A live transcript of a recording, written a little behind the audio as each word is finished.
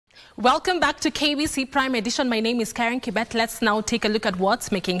Welcome back to KBC Prime Edition. My name is Karen Kibet. Let's now take a look at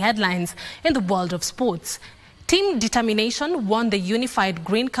what's making headlines in the world of sports. Team Determination won the Unified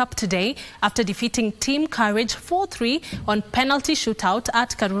Green Cup today after defeating Team Courage 4-3 on penalty shootout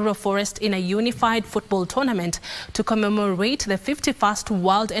at Karura Forest in a unified football tournament to commemorate the 51st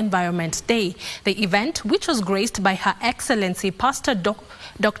World Environment Day. The event, which was graced by Her Excellency Pastor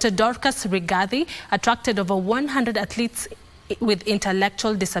Dr. Dorcas Rigathi, attracted over 100 athletes with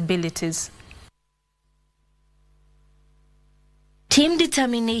intellectual disabilities. Team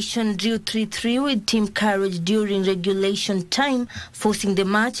Determination drew 3-3 with Team Courage during regulation time, forcing the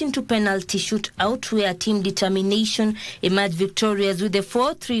match into penalty shootout, where Team Determination emerged victorious with a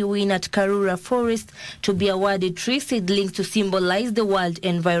 4-3 win at Karura Forest to be awarded 3 seedlings to symbolize the World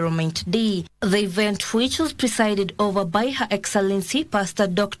Environment Day. The event, which was presided over by Her Excellency Pastor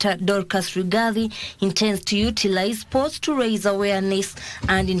Dr. Dorcas Rigathi, intends to utilize sports to raise awareness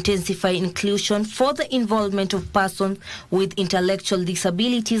and intensify inclusion for the involvement of persons with intellectual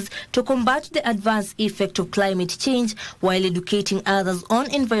disabilities to combat the adverse effect of climate change while educating others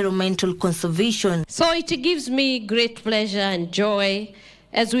on environmental conservation. So it gives me great pleasure and joy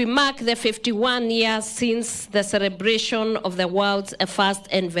as we mark the 51 years since the celebration of the world's first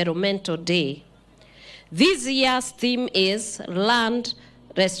Environmental Day. This year's theme is Land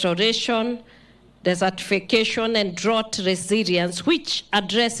Restoration, Desertification and Drought Resilience, which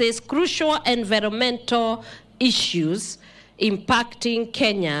addresses crucial environmental issues impacting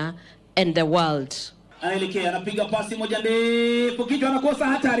Kenya and the world. Over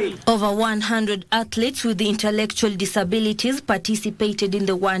 100 athletes with intellectual disabilities participated in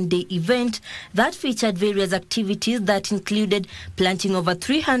the one-day event that featured various activities that included planting over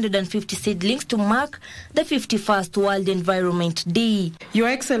 350 seedlings to mark the 51st World Environment Day. Your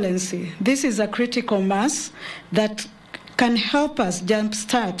Excellency, this is a critical mass that can help us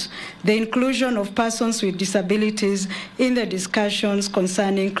jumpstart the inclusion of persons with disabilities in the discussions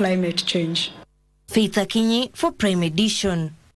concerning climate change. Faith Akinyi for Prime Edition.